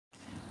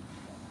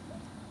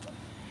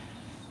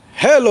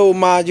Hello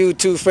my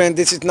YouTube friend,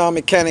 this is Now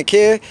Mechanic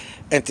here,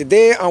 and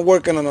today I'm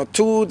working on a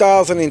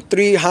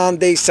 2003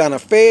 Hyundai Santa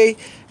Fe,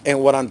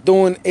 and what I'm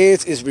doing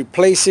is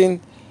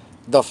replacing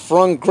the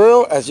front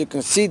grille. As you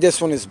can see,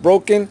 this one is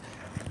broken.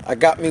 I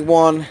got me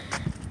one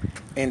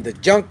in the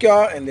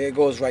junkyard, and there it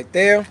goes right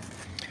there.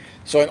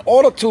 So in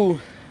order to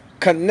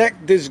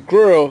connect this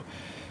grille,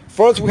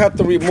 first we have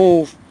to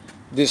remove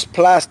this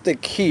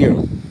plastic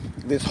here,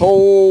 this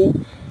whole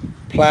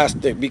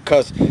plastic,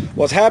 because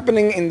what's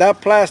happening in that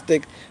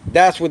plastic,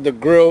 that's where the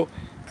grille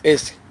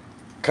is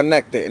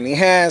connected, and it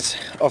has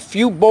a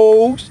few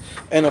bolts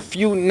and a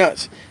few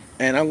nuts,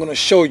 and I'm going to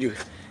show you.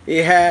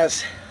 It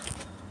has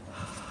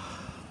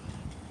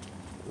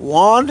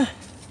 1,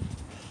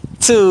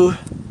 2,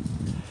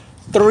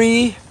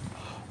 3,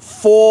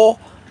 4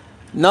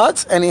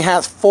 nuts, and it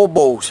has 4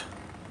 bolts.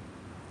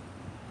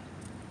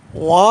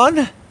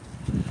 1,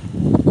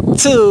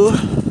 2,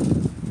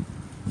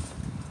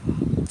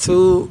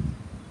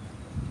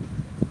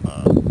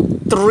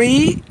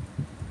 3,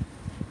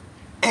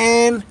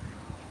 and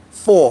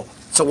 4.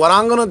 So what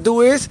I'm gonna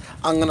do is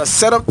I'm gonna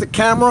set up the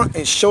camera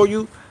and show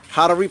you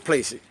how to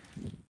replace it.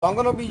 I'm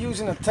gonna be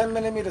using a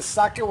 10mm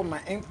socket with my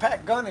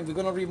impact gun, and we're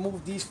gonna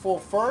remove these 4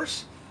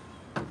 first.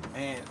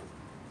 And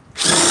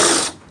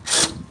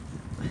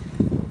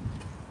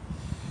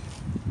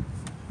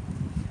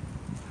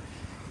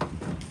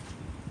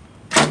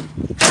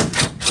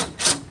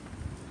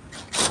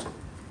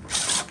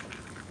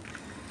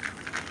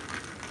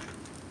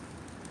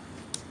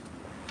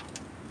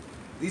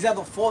these are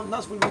the 4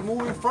 nuts we're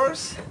removing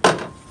first.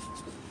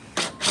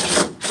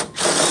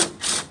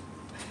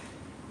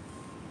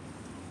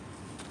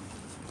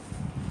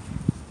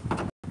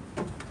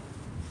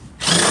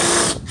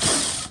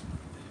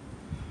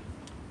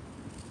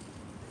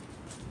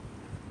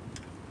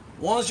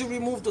 Once you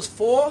remove those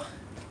 4,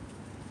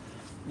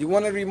 you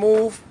want to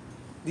remove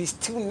these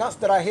 2 nuts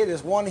that are here.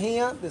 There's one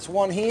here, there's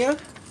one here.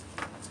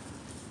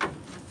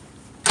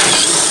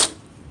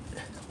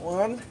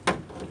 1,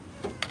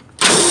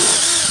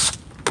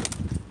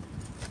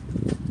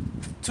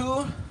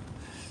 2,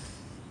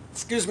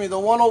 excuse me, the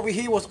one over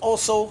here was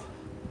also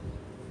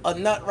a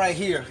nut right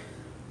here.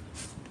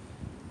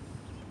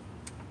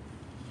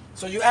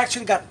 So you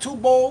actually got 2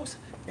 bolts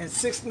and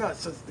 6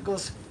 nuts. So it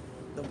goes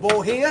the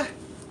bolt here,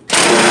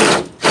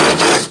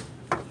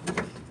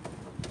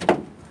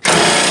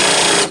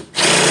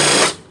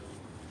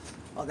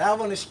 oh, that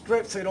one is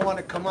stripped, so you don't want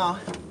to come out.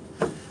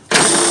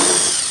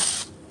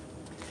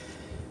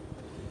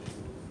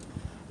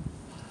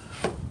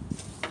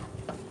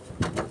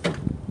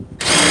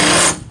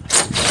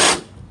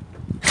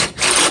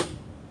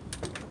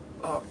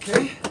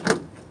 Okay,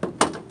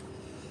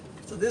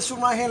 so this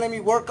one right here, let me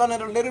work on it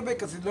a little bit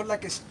because it looks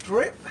like a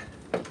strip.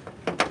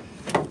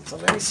 So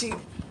let me see.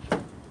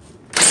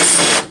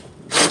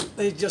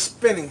 It's just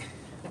spinning.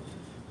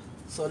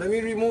 So let me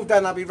remove that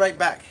and I'll be right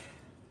back.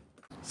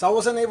 So I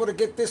wasn't able to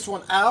get this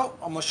one out.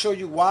 I'm going to show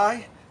you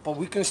why, but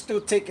we can still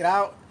take it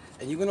out.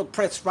 And you're going to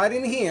press right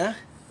in here.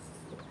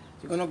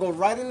 You're going to go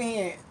right in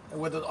here.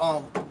 And where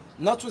the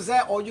nuts was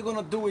at, all you're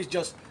going to do is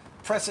just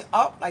press it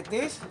up like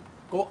this.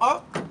 Go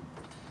up.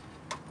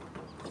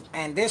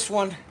 And this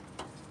one,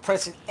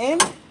 press it in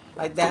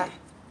like that.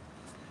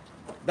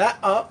 That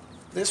up.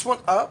 This one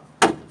up.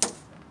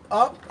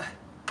 Up.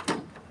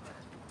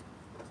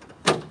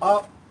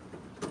 Up.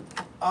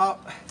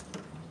 Up.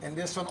 And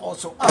this one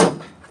also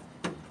up.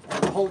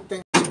 And the whole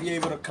thing should be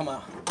able to come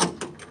out.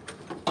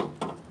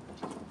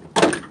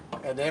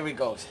 And there it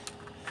goes.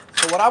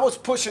 So what I was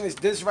pushing is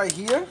this right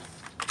here.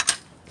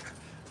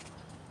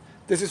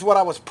 This is what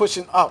I was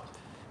pushing up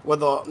where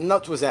the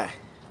nut was at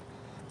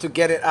to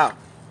get it out.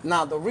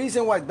 Now the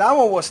reason why that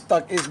one was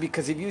stuck is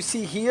because if you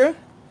see here,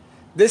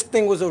 this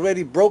thing was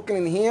already broken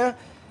in here,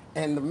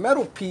 and the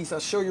metal piece, I'll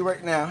show you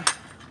right now,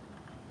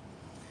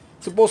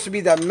 it's supposed to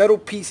be that metal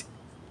piece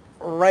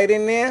right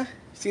in there.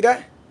 See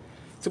that?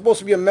 It's supposed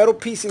to be a metal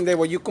piece in there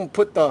where you can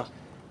put the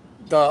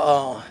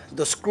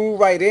screw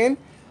right in.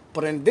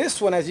 But in this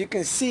one, as you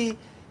can see,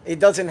 it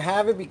doesn't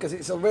have it because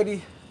it's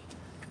already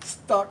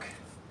stuck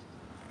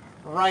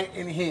right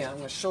in here. I'm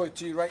going to show it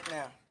to you right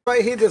now.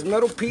 Right here, this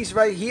metal piece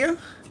right here,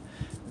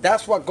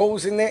 that's what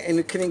goes in there, and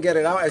you couldn't get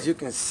it out, as you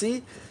can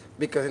see,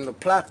 because in the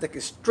plastic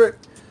is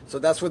stripped. So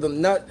that's where the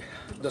nut,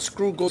 the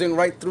screw goes in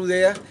right through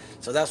there.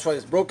 So that's why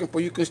it's broken, but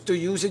you can still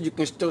use it. You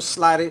can still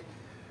slide it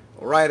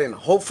right in.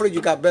 Hopefully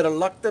you got better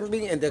luck than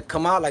me, and they'll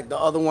come out like the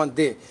other one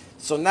did.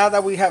 So now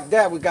that we have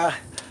that,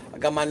 I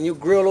got my new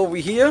grill over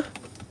here.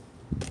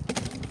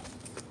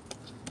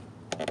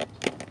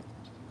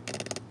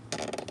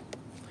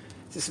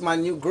 This is my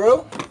new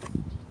grill.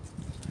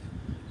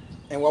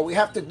 And what we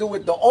have to do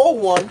with the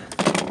old one,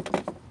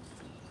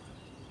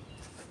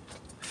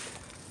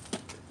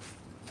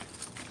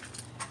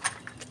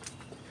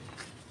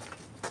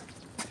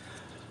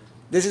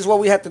 this is what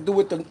we have to do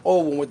with the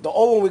old one. With the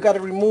old one, we got to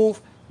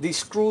remove these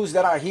screws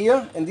that are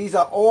here, and these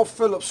are all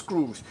Phillips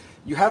screws.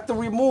 You have to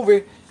remove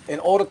it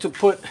in order to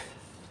put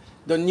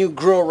the new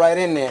grill right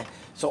in there.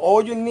 So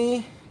all you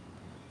need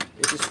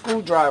is a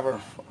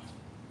screwdriver.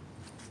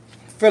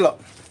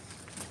 Philip.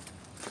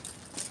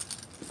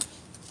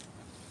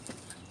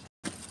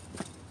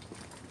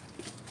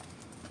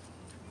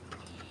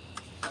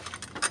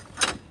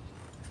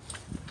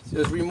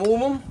 Just remove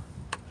them.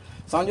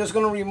 So I'm just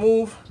going to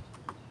remove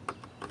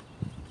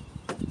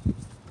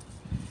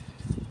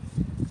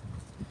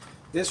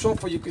this one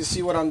for you can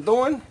see what I'm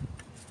doing.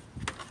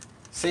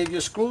 Save your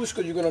screws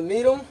because you're going to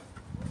need them.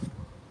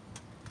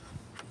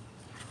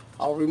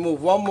 I'll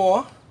remove one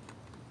more.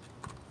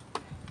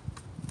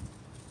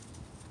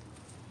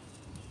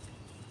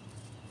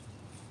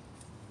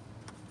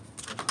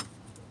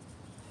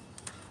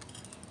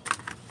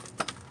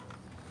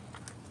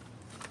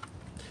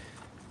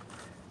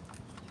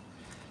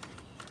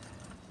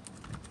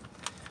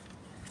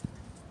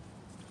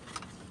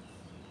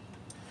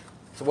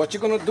 So what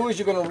you're going to do is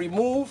you're going to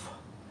remove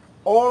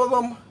all of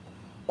them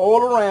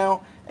all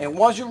around, and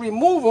once you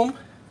remove them,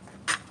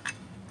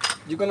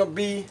 you're going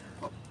to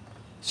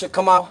should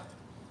come out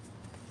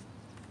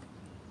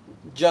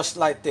just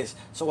like this.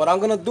 So what I'm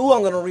going to do,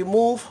 I'm going to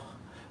remove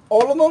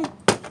all of them,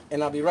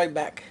 and I'll be right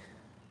back.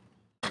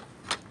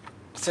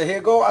 So here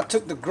you go. I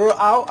took the grill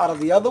out of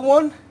the other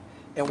one,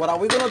 and what are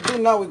we going to do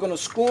now, we're going to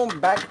screw them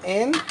back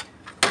in,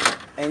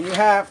 and you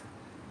have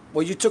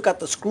where you took out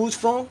the screws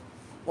from.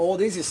 All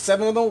these is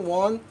 7 of them.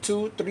 1,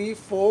 2, 3,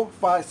 4,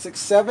 5, 6,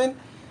 7.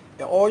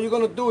 And all you're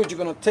going to do is you're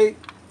going to take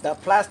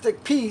that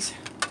plastic piece,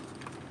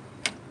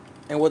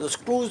 and where the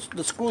screws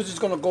is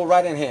going to go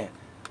right in here.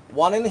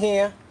 One in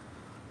here,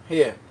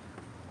 here.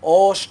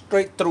 All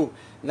straight through.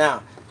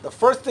 Now, the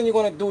first thing you're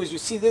going to do is you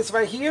see this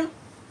right here?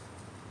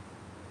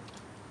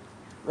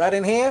 Right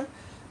in here.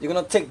 You're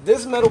going to take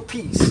this metal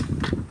piece.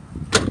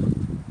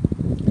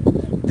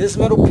 This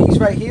metal piece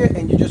right here,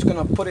 and you're just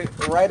going to put it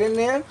right in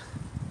there.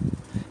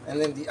 And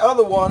then the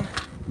other one,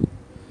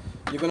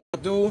 you're going to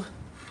do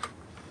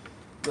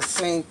the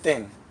same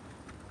thing.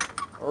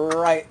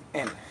 Right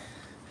in.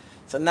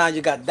 So now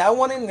you got that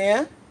one in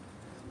there.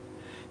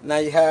 Now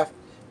you have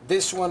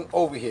this one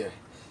over here.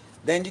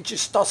 Then you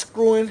just start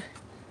screwing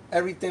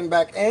everything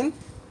back in.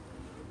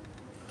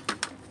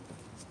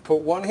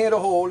 Put one here to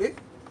hold it.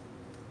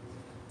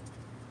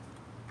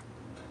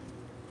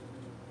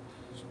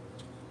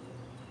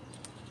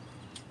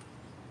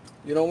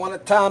 You don't want to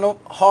tighten up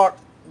hard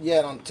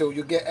yet until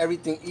you get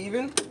everything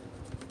even.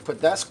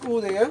 Put that screw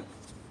there.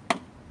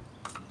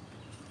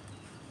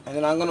 And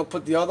then I'm going to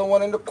put the other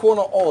one in the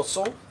corner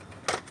also.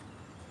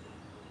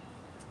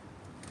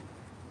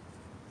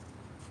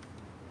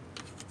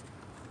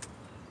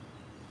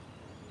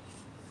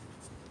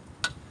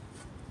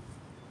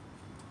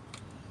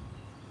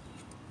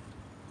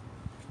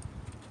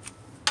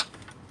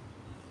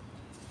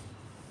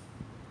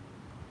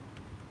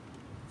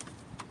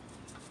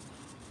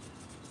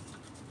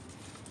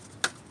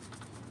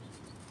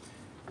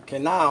 Okay,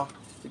 now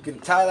you can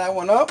tie that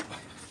one up.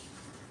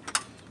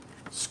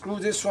 Screw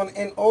this one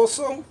in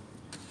also.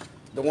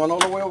 The one all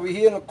the way over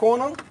here in the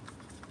corner.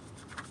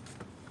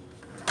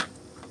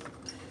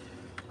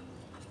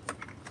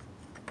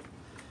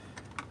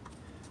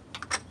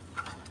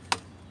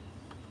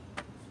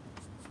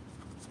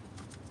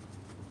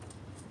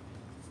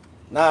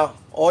 Now,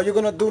 all you're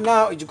going to do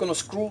now is you're going to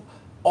screw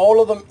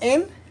all of them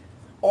in.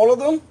 All of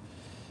them.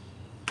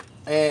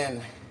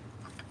 And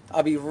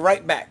I'll be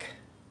right back.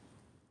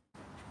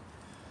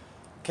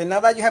 Okay,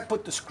 now that you have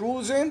put the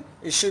screws in,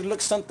 it should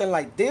look something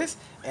like this.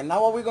 And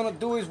now what we're going to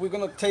do is we're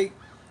going to take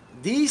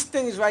these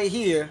things right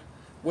here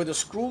where the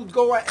screws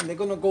go at, and they're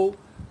going to go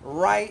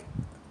right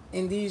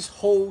in these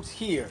holes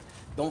here.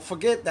 Don't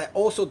forget that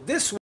also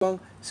this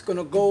one is going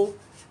to go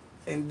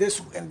in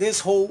this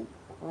hole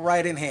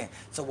right in here.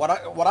 So what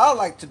I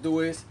like to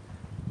do is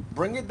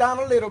bring it down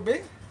a little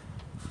bit.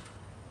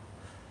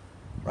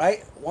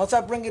 Right? Once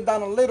I bring it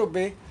down a little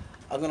bit,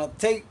 I'm going to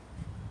take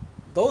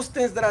those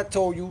things that I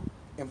told you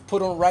and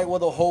put them right where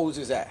the hose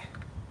is at.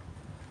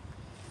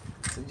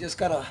 So you just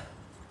gotta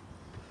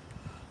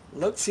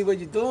look, see what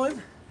you're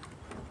doing.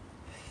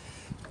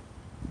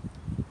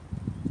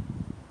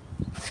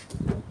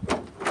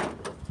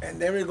 And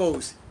there it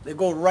goes. They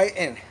go right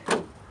in.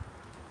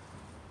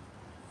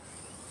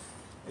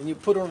 And you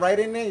put them right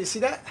in there. You see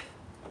that?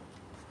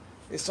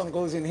 This one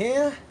goes in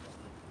here.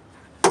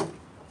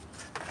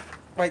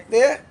 Right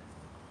there.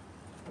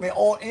 They're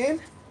all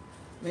in.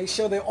 Make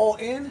sure they're all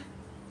in.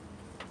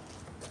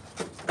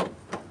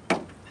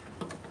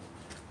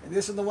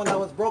 This is the one that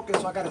was broken,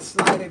 so I got to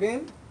slide it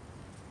in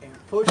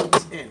and push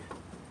this in.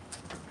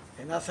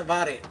 And that's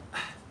about it.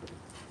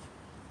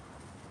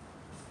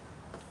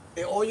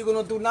 And all you're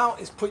going to do now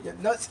is put your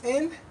nuts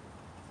in.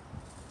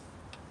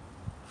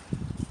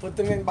 Put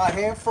them in by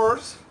hand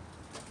first.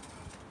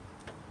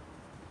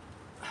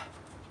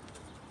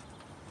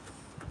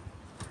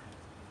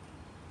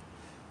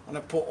 I'm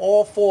going to put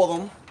all 4 of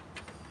them.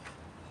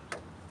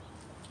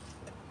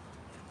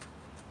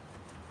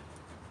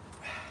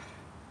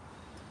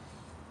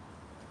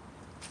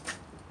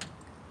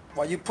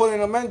 While you're putting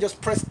them in,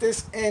 just press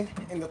this in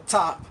the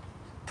top.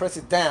 Press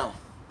it down.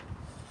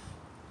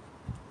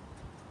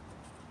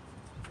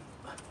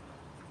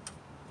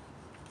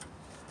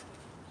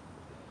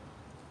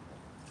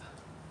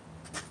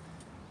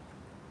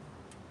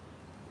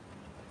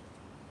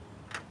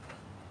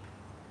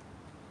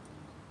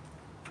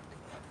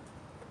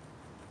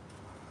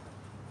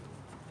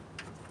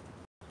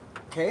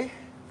 Okay,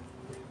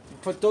 you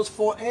put those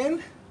 4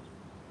 in.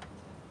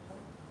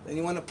 Then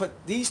you want to put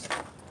these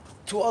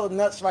 2 other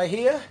nuts right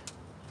here.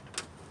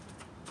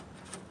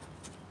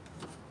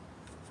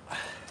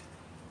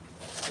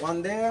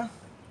 One there.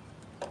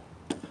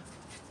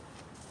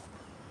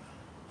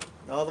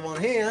 The other one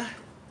here.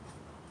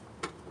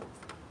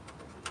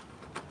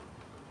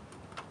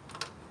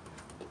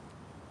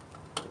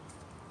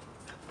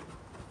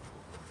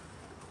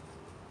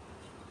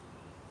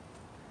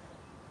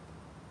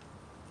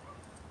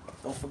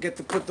 Don't forget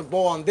to put the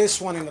ball on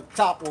this one in the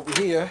top over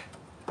here.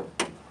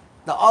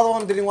 The other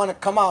one didn't want to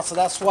come out, so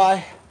that's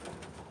why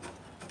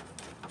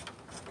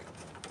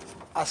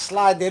I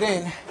slide it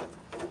in.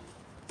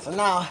 So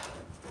now,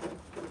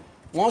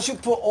 once you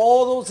put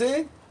all those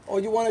in, all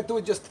you want to do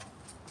is just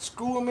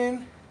screw them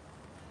in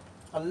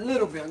a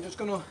little bit. I'm just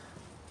going to,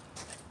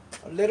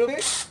 a little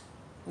bit,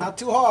 not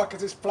too hard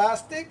because it's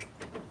plastic.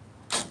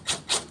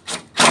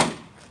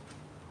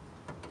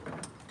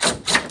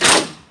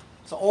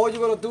 So all you're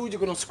going to do is you're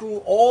going to screw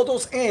all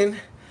those in,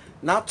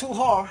 not too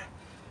hard,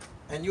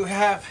 and you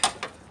have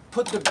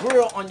put the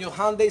grill on your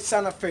Hyundai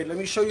Santa Fe. Let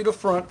me show you the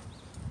front.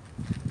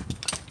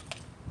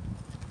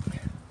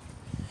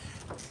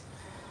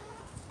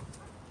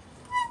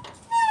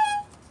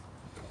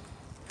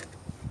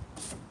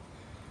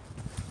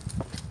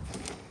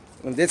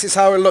 And this is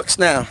how it looks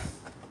now.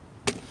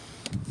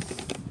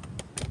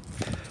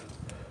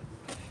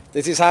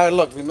 This is how it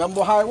looks.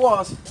 Remember how it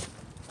was?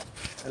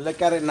 And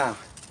look at it now.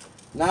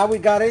 Now we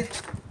got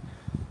it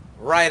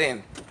right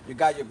in. You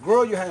got your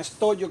grill. You have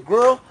installed your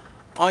grill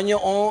on your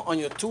own on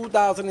your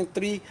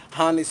 2003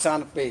 Hyundai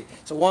Santa Fe.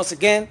 So once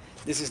again,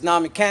 this is Now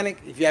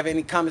Mechanic. If you have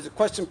any comments or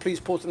questions,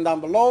 please post them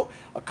down below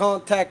or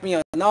contact me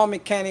on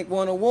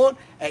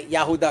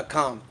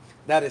nowmechanic101@yahoo.com.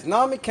 That is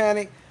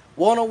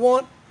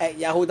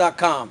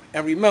nowmechanic101@yahoo.com.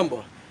 And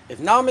remember, if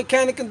Now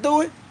Mechanic can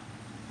do it,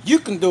 you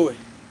can do it.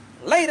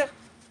 Later.